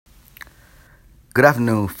Good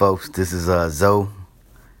afternoon, folks. This is Zoe,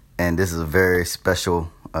 and this is a very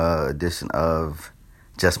special edition of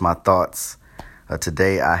Just My Thoughts.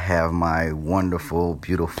 Today, I have my wonderful,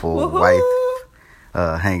 beautiful wife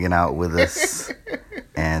hanging out with us,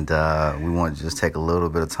 and we want to just take a little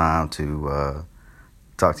bit of time to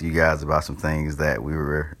talk to you guys about some things that we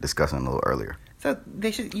were discussing a little earlier. So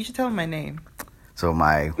you should tell them my name. So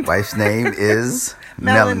my wife's name is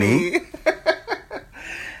Melanie.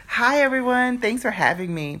 Hi everyone, thanks for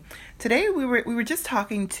having me. Today we were just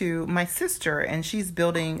talking to my sister, and she's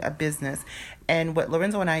building a business. And what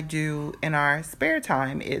Lorenzo and I do in our spare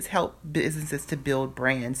time is help businesses to build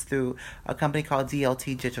brands through a company called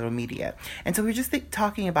DLT Digital Media. And so we were just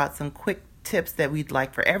talking about some quick tips that we'd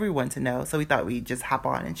like for everyone to know. So we thought we'd just hop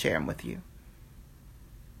on and share them with you.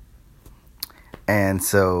 And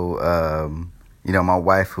so, my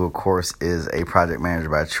wife, who of course is a project manager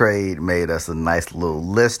by trade, made us a nice little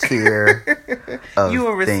list here of You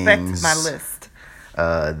will respect things, my list.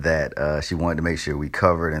 That she wanted to make sure we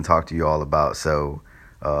covered and talked to you all about. So,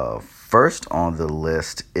 first on the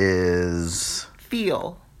list is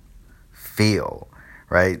Feel,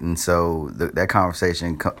 right? And so that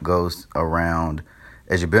conversation goes around,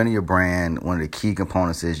 as you're building your brand, one of the key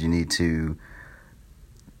components is you need to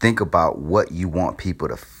think about what you want people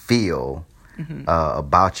to feel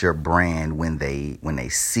about your brand when they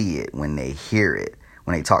see it, when they hear it,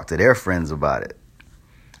 when they talk to their friends about it.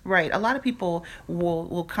 Right. A lot of people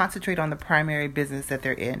will concentrate on the primary business that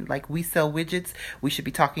they're in. Like, we sell widgets, we should be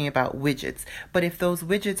talking about widgets. But if those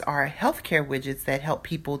widgets are healthcare widgets that help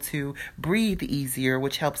people to breathe easier,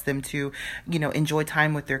 which helps them to, enjoy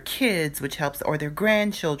time with their kids, which helps, or their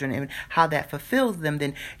grandchildren, and how that fulfills them,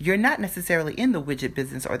 then you're not necessarily in the widget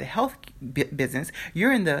business or the health business.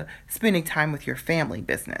 You're in the spending time with your family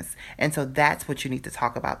business. And so that's what you need to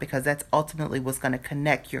talk about, because that's ultimately what's going to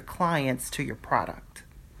connect your clients to your product.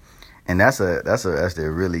 And that's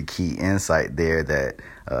a really key insight there, that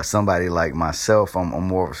somebody like myself, I'm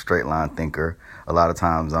more of a straight line thinker. A lot of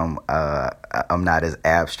times I'm not as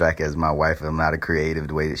abstract as my wife. I'm not a creative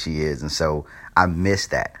the way that she is, and so I miss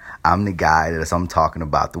that. I'm the guy I'm talking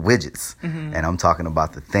about the widgets, and I'm talking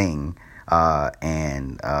about the thing,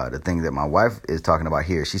 and the thing that my wife is talking about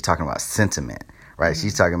here, she's talking about sentiment. Right,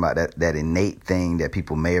 she's talking about that innate thing that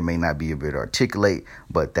people may or may not be able to articulate,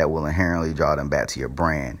 but that will inherently draw them back to your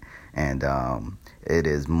brand. And it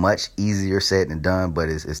is much easier said than done, but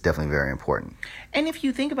it's definitely very important. And if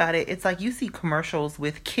you think about it, it's like you see commercials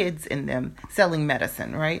with kids in them selling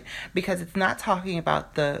medicine, right? Because it's not talking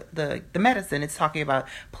about the medicine. It's talking about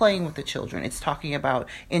playing with the children. It's talking about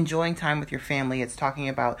enjoying time with your family. It's talking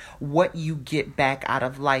about what you get back out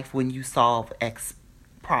of life when you solve X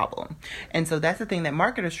problem. And so that's the thing that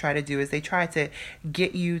marketers try to do, is they try to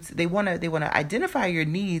get you they want to identify your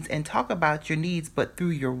needs and talk about your needs, but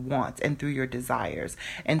through your wants and through your desires.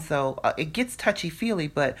 And so it gets touchy-feely,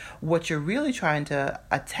 but what you're really trying to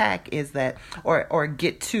attack is that, or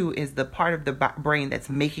get to, is the part of the brain that's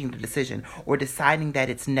making the decision or deciding that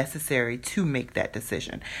it's necessary to make that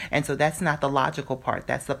decision. And so that's not the logical part.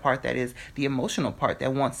 That's the part that is the emotional part,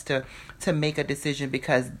 that wants to make a decision,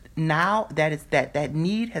 because now that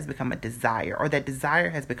need has become a desire, or that desire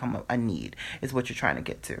has become a need, is what you're trying to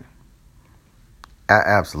get to.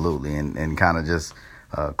 Absolutely. And kind of just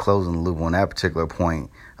closing the loop on that particular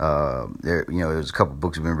point, there's a couple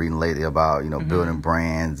books we've been reading lately about, building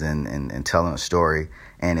brands and telling a story.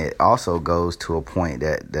 And it also goes to a point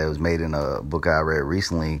that was made in a book I read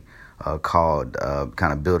recently called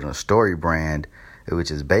kind of Building a Story Brand,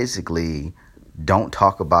 which is basically, don't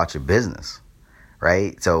talk about your business,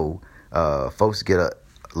 right? So folks get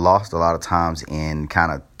lost a lot of times in kind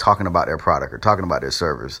of talking about their product or talking about their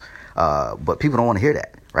service, but people don't want to hear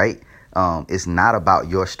that, right? It's not about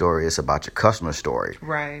your story, it's about your customer story,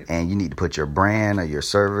 right? And you need to put your brand or your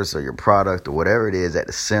service or your product or whatever it is at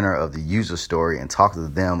the center of the user story, and talk to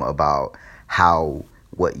them about how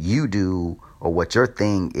what you do or what your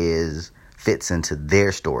thing is fits into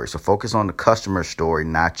their story. So focus on the customer story,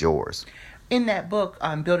 not yours. In that book,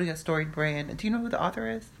 Building a Storied Brand, do you know who the author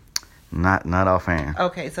is? Not offhand.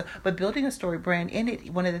 Okay, but Building a Story Brand, in it,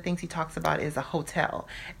 one of the things he talks about is a hotel,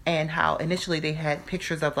 and how initially they had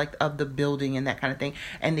pictures of the building and that kind of thing,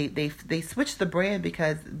 and they switched the brand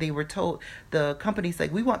because they were told, the company's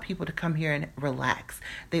like, we want people to come here and relax.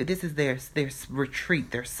 This is their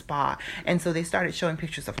retreat, their spa, and so they started showing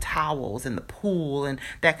pictures of towels and the pool and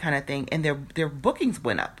that kind of thing, and their bookings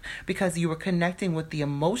went up because you were connecting with the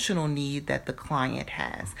emotional need that the client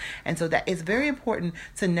has, and so that is very important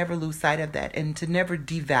to never lose sight of that and to never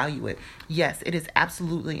devalue it. Yes, it is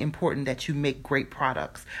absolutely important that you make great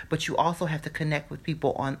products, but you also have to connect with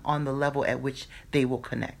people on the level at which they will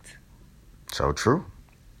connect. So true.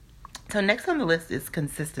 So next on the list is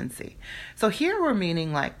consistency. So here we're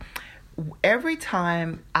meaning like every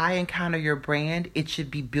time I encounter your brand, it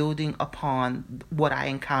should be building upon what I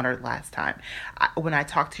encountered last time. When I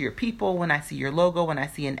talk to your people, when I see your logo, when I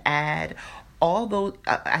see an ad, all those,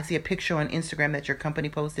 I see a picture on Instagram that your company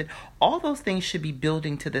posted, all those things should be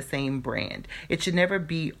building to the same brand. It should never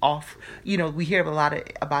be off. We hear a lot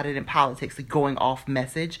about it in politics, like going off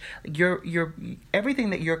message. Your everything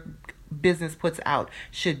that your business puts out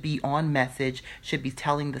should be on message, should be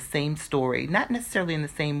telling the same story, not necessarily in the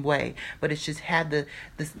same way, but it should have the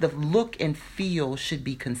look and feel should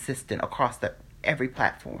be consistent across every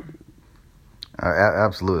platform.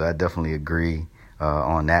 Absolutely, I definitely agree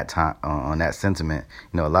on that sentiment.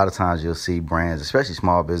 A lot of times you'll see brands, especially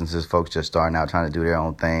small businesses, folks just starting out trying to do their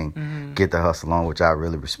own thing, get the hustle on, which I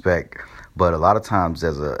really respect. But a lot of times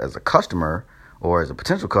as a customer, or as a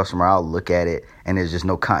potential customer, I'll look at it and there's just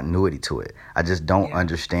no continuity to it. I just don't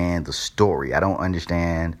understand the story. I don't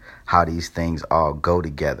understand how these things all go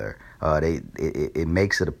together. It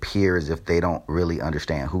makes it appear as if they don't really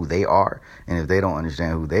understand who they are. And if they don't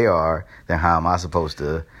understand who they are, then how am I supposed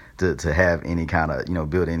to have any kind of,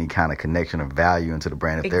 build any kind of connection or value into the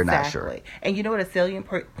brand if they're not sure? And you know what a salient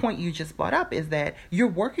point you just brought up is that you're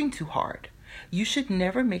working too hard. You should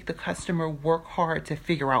never make the customer work hard to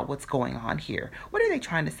figure out what's going on here. What are they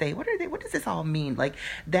trying to say? What does this all mean? Like,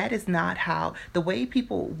 that is not how the way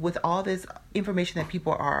people, with all this information that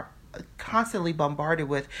people are constantly bombarded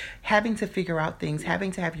with, having to figure out things,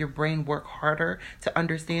 having to have your brain work harder to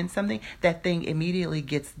understand something, that thing immediately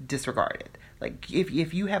gets disregarded. Like,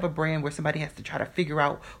 if you have a brand where somebody has to try to figure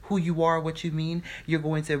out who you are, what you mean, you're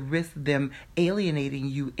going to risk them alienating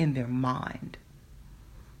you in their mind.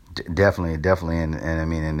 Definitely, and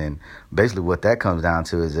then basically what that comes down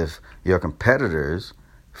to is if your competitors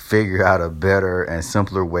figure out a better and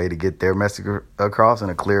simpler way to get their message across in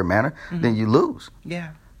a clear manner, then you lose.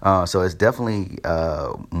 Yeah. So it's definitely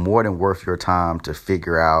more than worth your time to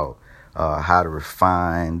figure out how to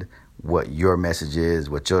refine what your message is,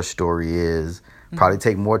 what your story is. Probably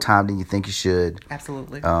take more time than you think you should.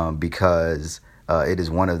 Absolutely. Because it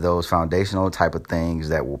is one of those foundational type of things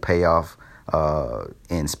that will pay off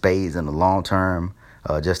in spades in the long term.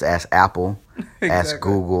 Just ask Apple, exactly. Ask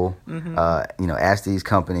Google, ask these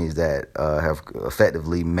companies that have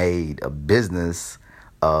effectively made a business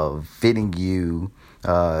of fitting you,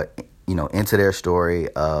 into their story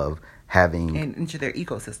of having and into their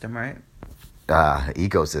ecosystem, right?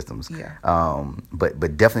 Ecosystems. Yeah.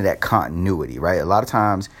 But definitely that continuity, right? A lot of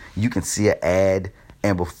times you can see an ad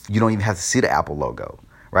and you don't even have to see the Apple logo,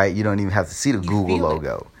 right? You don't even have to see the Google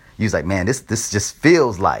logo. You're like, man, this just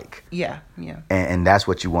feels like. Yeah. And that's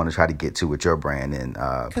what you want to try to get to with your brand. And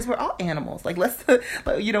because we're all animals. Like,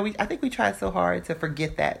 I think we try so hard to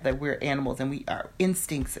forget that we're animals, and our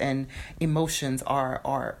instincts and emotions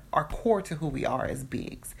are core to who we are as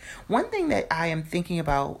beings. One thing that I am thinking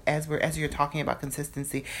about as you're talking about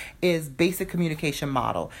consistency is basic communication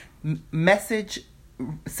model. Message,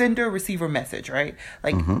 sender, receiver, message, right?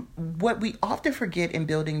 Like, what we often forget in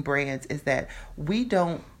building brands is that we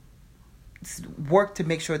don't work to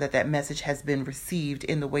make sure that message has been received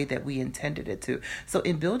in the way that we intended it to. So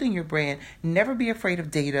in building your brand, never be afraid of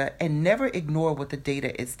data and never ignore what the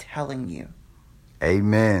data is telling you.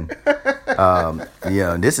 Amen.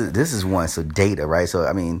 This is one. So data, right? So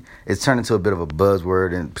I mean, it's turned into a bit of a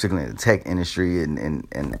buzzword, and particularly in the tech industry and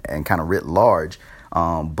kind of writ large.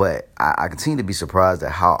 But I continue to be surprised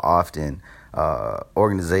at how often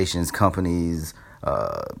organizations, companies,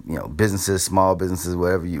 businesses, small businesses,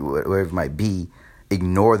 whatever it might be,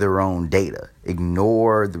 ignore their own data,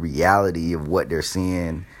 ignore the reality of what they're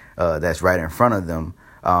seeing that's right in front of them,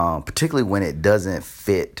 particularly when it doesn't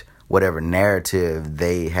fit whatever narrative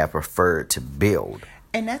they have preferred to build.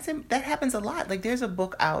 And that happens a lot. Like, there's a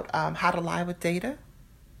book out, How to Lie with Data.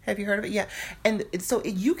 Have you heard of it? Yeah. And so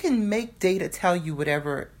you can make data tell you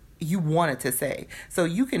whatever you want it to say. So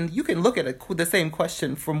you can look at the same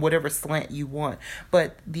question from whatever slant you want.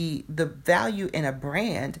 But the value in a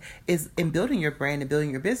brand is in building your brand and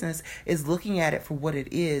building your business is looking at it for what it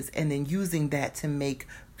is and then using that to make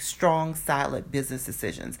strong, silent business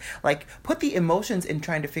decisions. Like, put the emotions in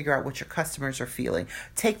trying to figure out what your customers are feeling.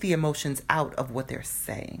 Take the emotions out of what they're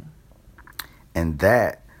saying. And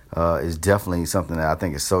that is definitely something that I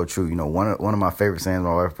think is so true. One of my favorite sayings,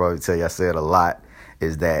 my wife probably tell you I say it a lot,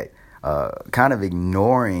 is that kind of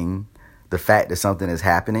ignoring the fact that something is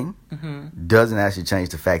happening doesn't actually change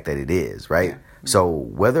the fact that it is, right? So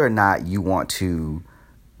whether or not you want to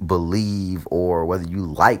believe or whether you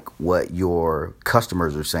like what your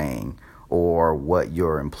customers are saying or what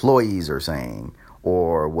your employees are saying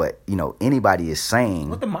or what anybody is saying,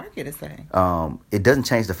 what the market is saying, it doesn't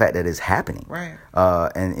change the fact that it's happening. Right.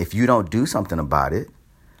 And if you don't do something about it,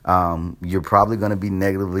 you're probably going to be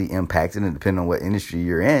negatively impacted, and depending on what industry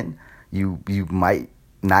you're in, you might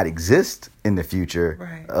not exist in the future.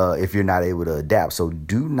 Right. If you're not able to adapt. So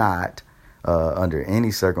do not, under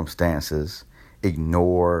any circumstances,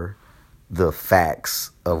 ignore the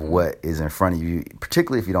facts of what is in front of you,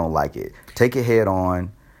 particularly if you don't like it. Take it head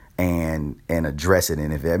on and address it.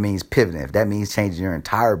 And if that means pivoting, if that means changing your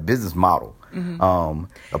entire business model,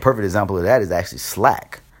 a perfect example of that is actually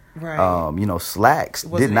Slack. Right. Slack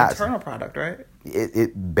was an internal product, right?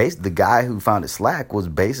 The guy who founded Slack was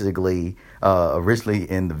basically originally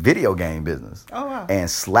in the video game business. Oh, wow. And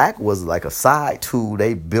Slack was like a side tool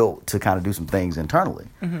they built to kind of do some things internally.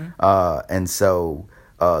 And so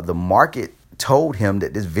the market told him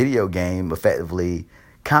that this video game effectively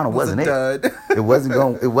kind of wasn't it. It wasn't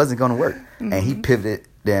going to work. And he pivoted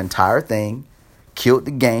the entire thing, killed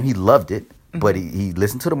the game. He loved it. But he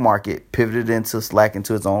listened to the market, pivoted into Slack,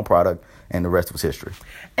 into its own product, and the rest was history.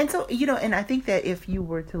 And so, and I think that if you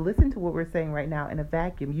were to listen to what we're saying right now in a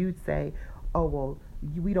vacuum, you'd say, oh, well,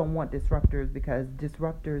 we don't want disruptors because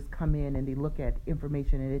disruptors come in and they look at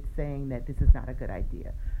information and it's saying that this is not a good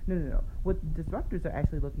idea. No. What disruptors are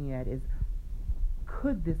actually looking at is,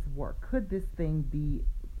 could this work? Could this thing be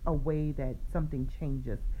a way that something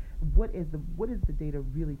changes? What is the data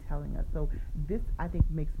really telling us? So this, I think,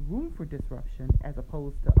 makes room for disruption as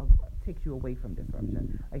opposed to takes you away from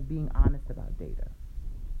disruption, like being honest about data.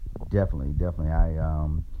 Definitely.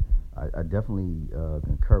 I definitely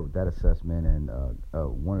concur with that assessment. And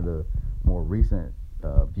one of the more recent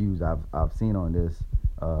views I've seen on this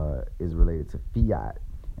is related to Fiat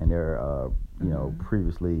and their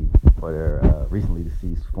previously or their recently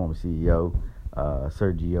deceased former CEO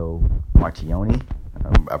Sergio Marchionne.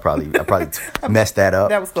 I probably messed that up.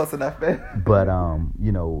 That was close enough, man. But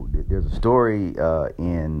there's a story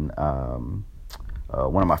in one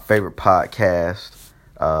of my favorite podcasts.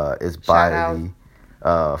 It's by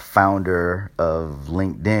the founder of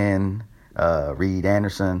LinkedIn, Reed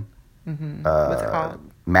Anderson. What's it called?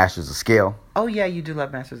 Masters of Scale. Oh yeah, you do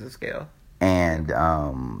love Masters of Scale. And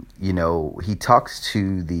he talks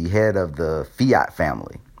to the head of the Fiat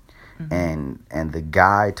family. And the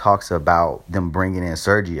guy talks about them bringing in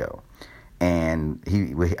Sergio, and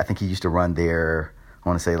I think he used to run their, I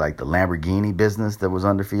want to say like the Lamborghini business that was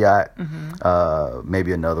under Fiat,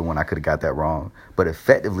 maybe another one, I could have got that wrong, but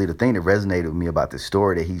effectively the thing that resonated with me about this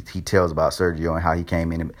story that he tells about Sergio and how he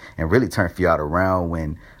came in and really turned Fiat around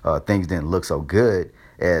when things didn't look so good,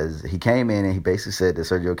 as he came in and he basically said that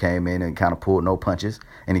Sergio came in and kind of pulled no punches,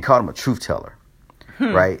 and he called him a truth teller,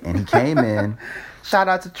 right? And he came in. Shout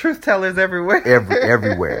out to truth tellers everywhere.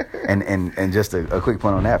 Everywhere. And just a quick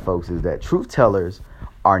point on that, folks, is that truth tellers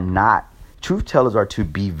are to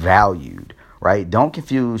be valued, right? Don't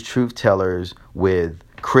confuse truth tellers with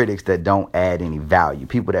critics that don't add any value.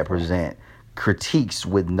 People that present critiques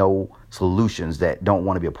with no solutions, that don't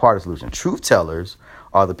want to be a part of the solution. Truth tellers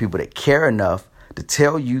are the people that care enough to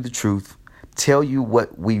tell you the truth, tell you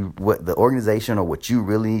what the organization or what you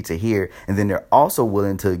really need to hear, and then they're also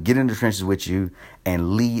willing to get in the trenches with you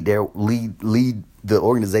and lead the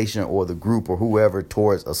organization or the group or whoever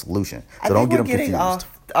towards a solution. So don't get them confused.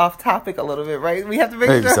 Off topic a little bit, right? We have to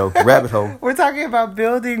make sure. So rabbit hole. We're talking about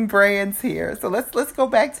building brands here. So let's go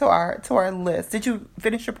back to our list. Did you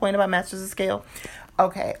finish your point about Masters of Scale?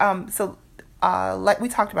 Okay. So like we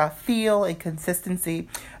talked about, feel and consistency.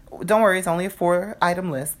 Don't worry, it's only a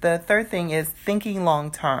 4-item list. The third thing is thinking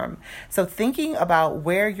long term. So thinking about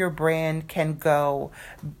where your brand can go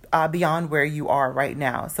beyond where you are right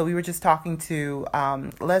now. So we were just talking to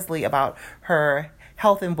Leslie about her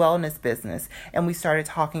health and wellness business, and we started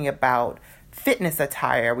talking about fitness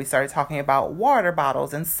attire. We started talking about water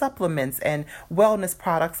bottles and supplements and wellness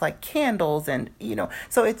products like candles, and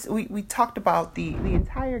so it's we talked about the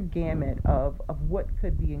entire gamut of what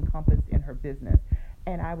could be encompassed in her business.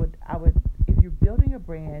 And I would, if you're building a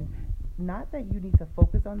brand, not that you need to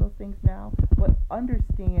focus on those things now, but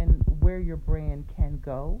understand where your brand can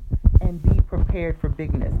go and be prepared for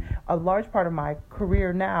bigness. A large part of my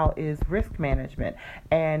career now is risk management.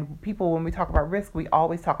 And people, when we talk about risk, we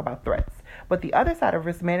always talk about threats. But the other side of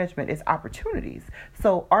risk management is opportunities.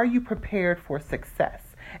 So are you prepared for success?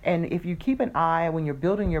 And if you keep an eye when you're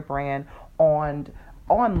building your brand on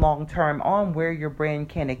long term, on where your brand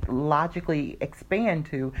can logically expand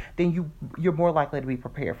to, then you're more likely to be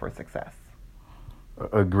prepared for success.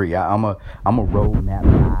 Agree. I'm a roadmap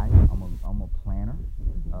guy. I'm a planner.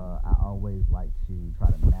 I always like to try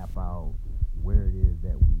to map out where it is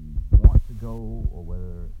that we want to go, or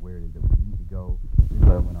where it is that we need to go.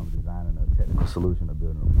 Particularly when I'm designing a technical solution or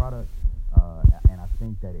building a product, and I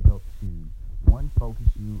think that it helps to one, focus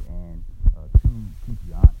you, and two, keep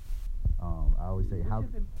you honest. I always say Which how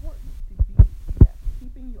is important to be. Yes,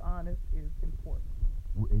 keeping you honest is important.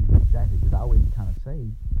 exactly, because I always kind of say,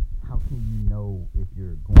 how can you know if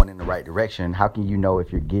you're going in the right direction? How can you know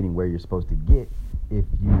if you're getting where you're supposed to get if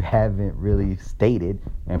you haven't really stated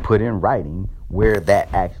and put in writing where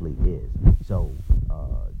that actually is? So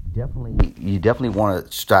you definitely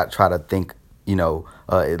want to try to think,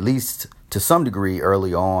 at least to some degree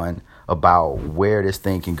early on about where this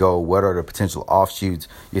thing can go. What are the potential offshoots?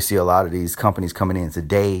 You see a lot of these companies coming in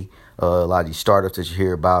today. A lot of these startups that you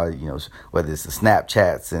hear about, whether it's the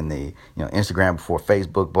Snapchats and the, Instagram before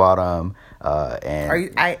Facebook bought them.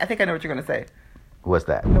 And I think I know what you're gonna say. What's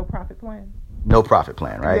that? No profit plan. No profit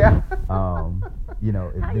plan, right? Yeah. How you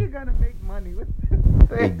gonna make money with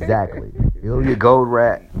this? Exactly. Ilya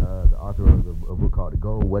Goldratt, the author of a book called The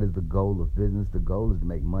Goal. What is the goal of business? The goal is to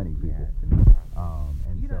make money, people. Yeah,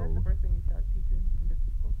 that's the first thing you start teaching in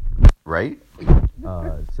business school. Right?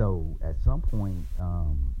 So at some point,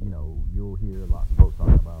 you'll hear lots of folks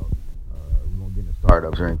talking about we won't get into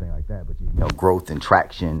startups or anything like that, but growth and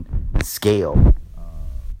traction and scale.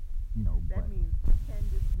 That means, can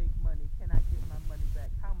this make money? Can I get my money back?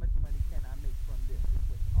 How much money can I make from this?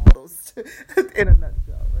 All those in a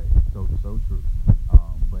nutshell, right? So true.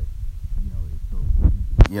 But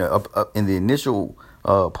up in the initial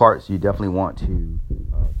parts, you definitely want to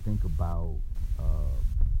think about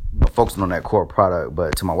focusing on that core product.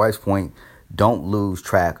 But to my wife's point, don't lose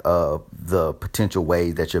track of the potential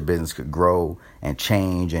ways that your business could grow and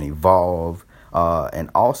change and evolve. And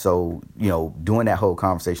also, doing that whole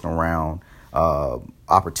conversation around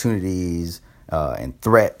opportunities and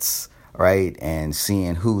threats, right? And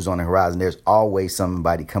seeing who's on the horizon. There's always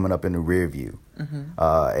somebody coming up in the rear view. Mm-hmm.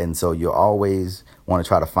 And so you always want to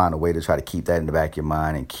try to find a way to try to keep that in the back of your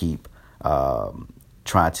mind and keep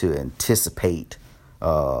trying to anticipate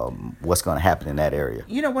what's going to happen in that area.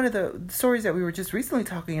 One of the stories that we were just recently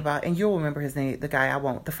talking about, and you'll remember his name,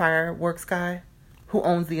 the fireworks guy who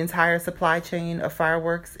owns the entire supply chain of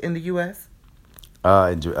fireworks in the U.S.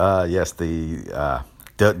 Yes,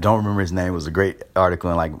 don't remember his name. It was a great article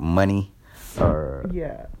in like Money,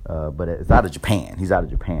 yeah. But it's out of Japan. He's out of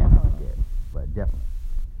Japan. But definitely.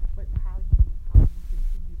 But how you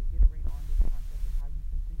continue to iterate on this concept, and how you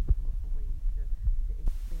continue to look for ways to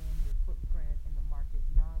expand your footprint in the market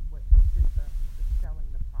beyond what just the selling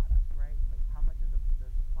the product, right? Like how much of the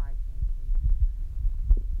supply chain can you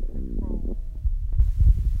control,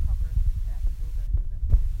 cover, and I think those are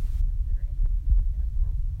important to consider in a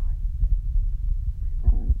growth mindset for your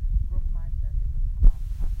business. Growth mindset is a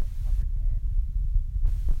concept covered in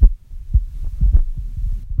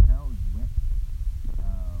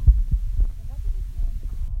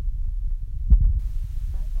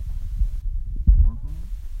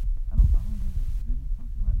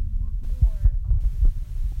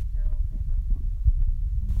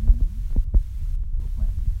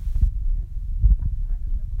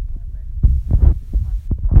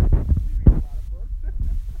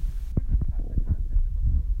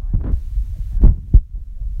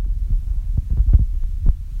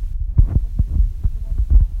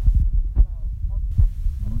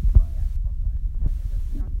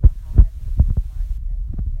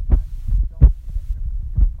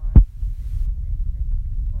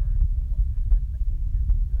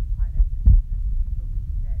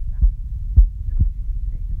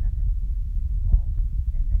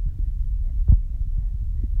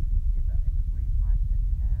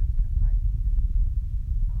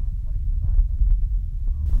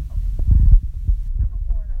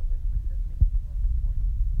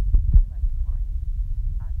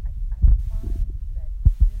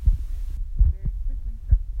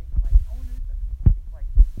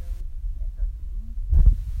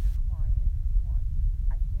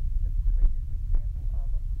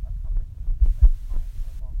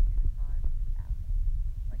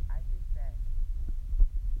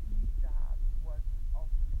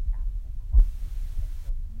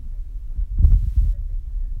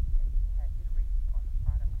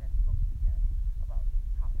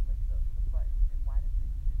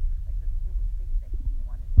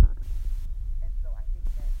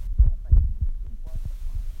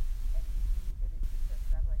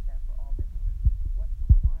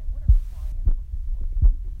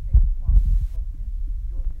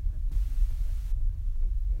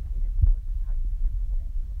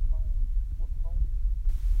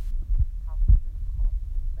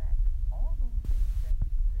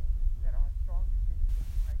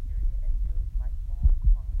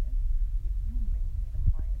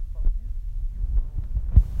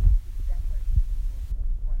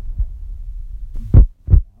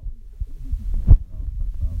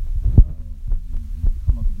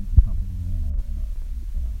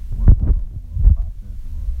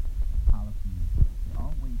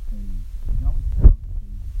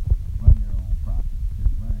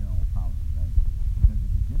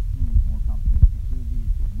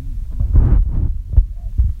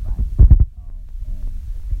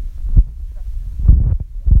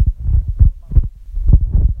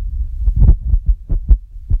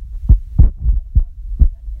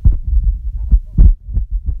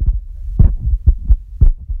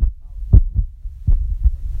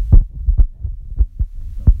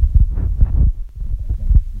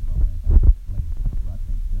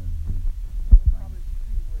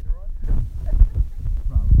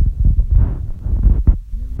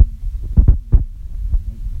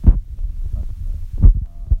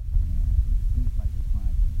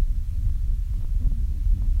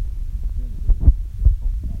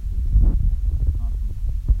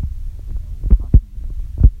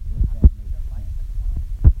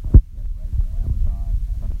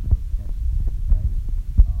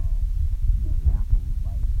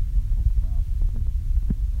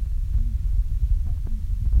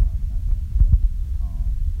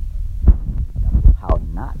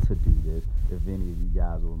if any of you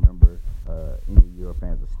guys will remember, any of you are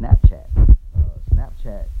fans of Snapchat.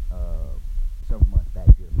 Snapchat, several months back,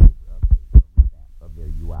 did a major update, revamp of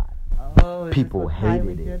their UI. Oh, People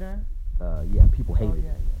hated it. Yeah, people hated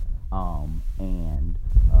it. And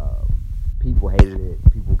people hated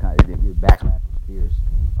it. People kind of did backlash was fierce,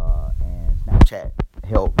 and Snapchat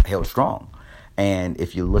held strong. And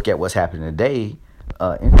if you look at what's happening today,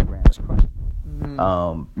 Instagram is crushing.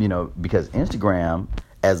 Because Instagram,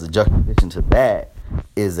 as a juxtaposition to that,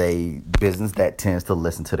 is a business that tends to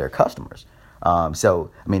listen to their customers.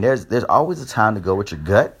 So I mean, there's always a time to go with your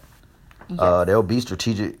gut. Yes. There'll be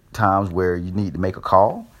strategic times where you need to make a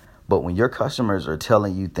call, but when your customers are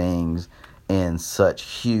telling you things in such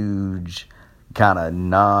huge kind of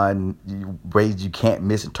ways you can't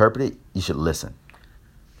misinterpret it, you should listen.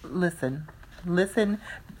 Listen.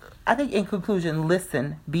 I think in conclusion,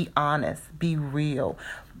 listen, be honest, be real,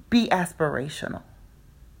 be aspirational.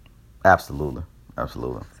 Absolutely.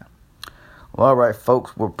 Well, all right,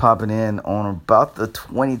 folks, we're popping in on about the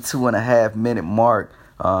 22 and a half minute mark.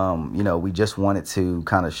 We just wanted to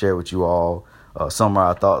kind of share with you all some of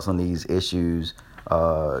our thoughts on these issues,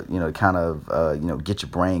 get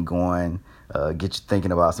your brain going, get you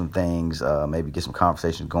thinking about some things, maybe get some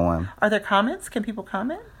conversations going. Are there comments? Can people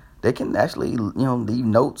comment? They can actually, leave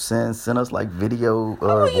notes and send us like video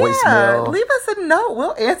or voicemail. Yeah. Leave us a note.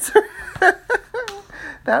 We'll answer.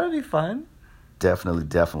 That would be fun.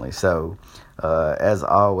 Definitely. So, as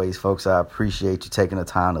always, folks, I appreciate you taking the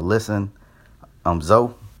time to listen. I'm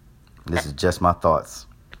Zoe. This is Just My Thoughts.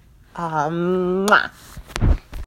 Mwah.